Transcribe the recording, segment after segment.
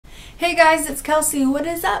Hey guys, it's Kelsey. What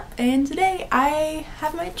is up? And today I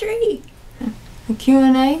have my tree. A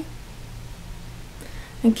Q&A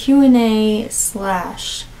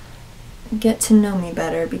slash get to know me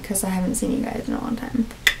better because I haven't seen you guys in a long time.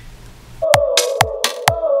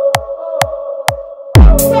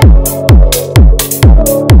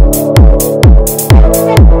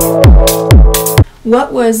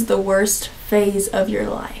 What was the worst phase of your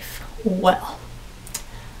life? Well,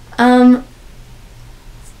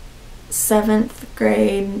 7th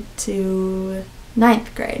grade to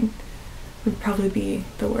 9th grade would probably be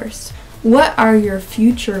the worst. What are your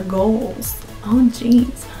future goals? Oh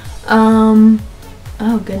jeez.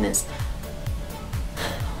 Oh goodness.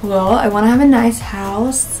 Well, I want to have a nice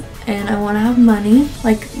house and I want to have money.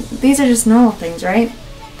 Like, these are just normal things, right?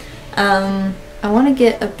 I want to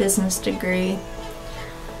get a business degree.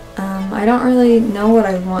 I don't really know what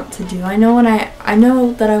I want to do. I know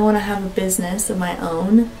that I want to have a business of my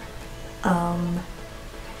own.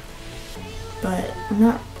 But I'm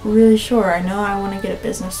not really sure. I know I want to get a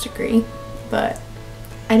business degree, but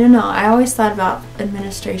I don't know. I always thought about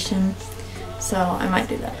administration, so I might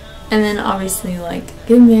do that. And then obviously like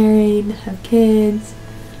get married, have kids,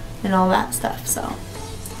 and all that stuff. So,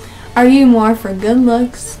 are you more for good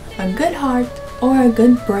looks, a good heart, or a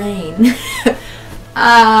good brain?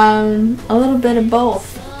 A little bit of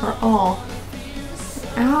both, or all.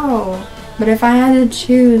 Ow. But if I had to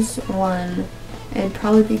choose one, it'd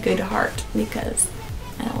probably be good heart because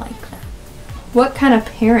I like that. What kind of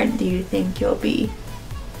parent do you think you'll be?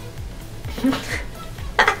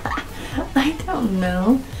 I don't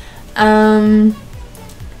know. I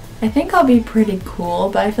think I'll be pretty cool,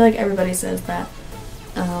 but I feel like everybody says that.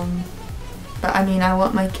 But I mean, I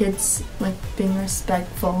want my kids like being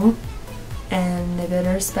respectful, and they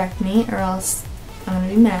better respect me or else I'm gonna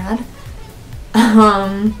be mad.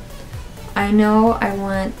 I know I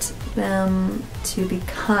want them to be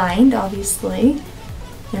kind, obviously,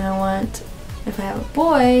 and I want, if I have a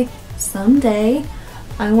boy, someday,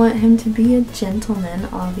 I want him to be a gentleman,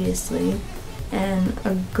 obviously, and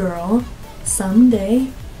a girl,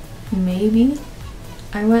 someday, maybe,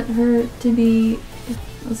 I want her to be,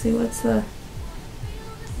 let's see, what's the,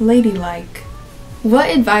 ladylike. What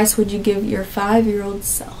advice would you give your 5-year-old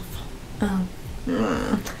self?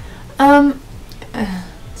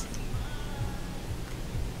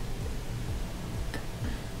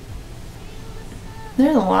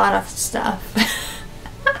 There's a lot of stuff.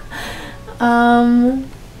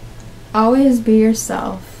 Always be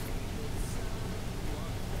yourself.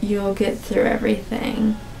 You'll get through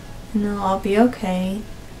everything, and it'll all be okay.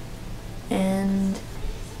 And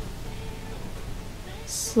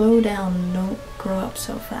slow down, don't grow up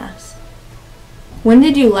so fast. When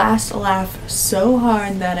did you last laugh so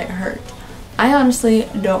hard that it hurt? I honestly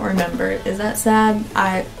don't remember. Is that sad?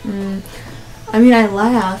 I mean, I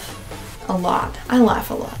laugh a lot. I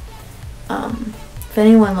laugh a lot. If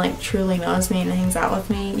anyone like truly knows me and hangs out with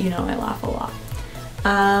me, you know I laugh a lot.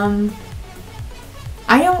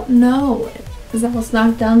 I don't know. Is that what's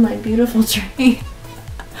knocked down my beautiful tree?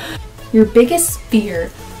 Your biggest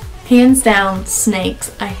fear? Hands down,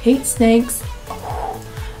 snakes. I hate snakes.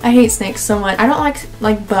 I hate snakes so much. I don't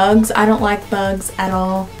like bugs. I don't like bugs at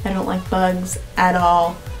all. I don't like bugs at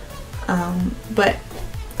all. But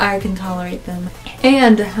I can tolerate them.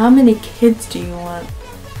 And how many kids do you want?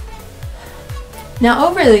 Now,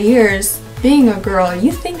 over the years, being a girl,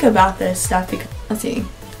 you think about this stuff because, let's see,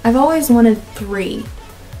 I've always wanted 3.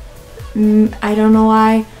 I don't know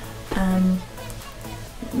why.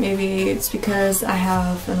 Maybe it's because I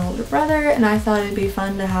have an older brother and I thought it'd be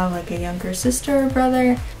fun to have like a younger sister or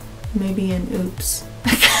brother. Maybe an oops.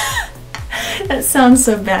 That sounds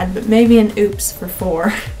so bad, but maybe an oops for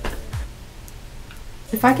 4.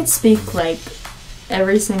 If I could speak like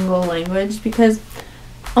every single language, because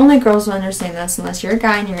only girls will understand this unless you're a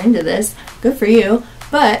guy and you're into this, good for you.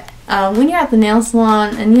 But when you're at the nail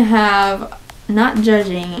salon and you have, not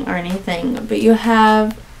judging or anything, but you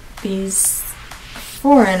have these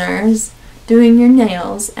foreigners doing your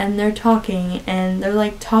nails and they're talking and they're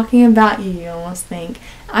like talking about you, you almost think.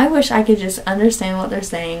 I wish I could just understand what they're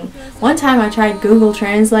saying. One time I tried Google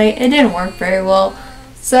Translate, it didn't work very well.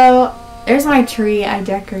 So there's my tree, I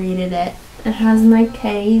decorated it. It has my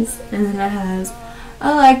K's and then it has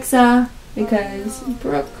Alexa because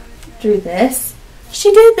Brooke drew this.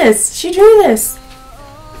 She did this! She drew this!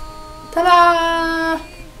 Ta-da!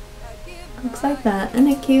 Looks like that. Isn't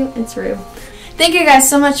it cute? It's real. Thank you guys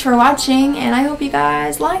so much for watching, and I hope you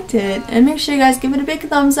guys liked it. And make sure you guys give it a big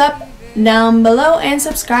thumbs up down below and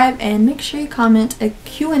subscribe, and make sure you comment a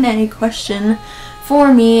Q&A question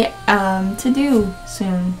for me to do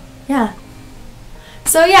soon. Yeah.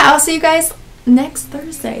 So yeah, I'll see you guys next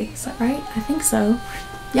Thursday. Is that right? I think so.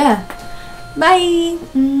 Yeah. Bye.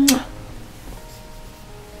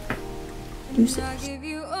 Deuces.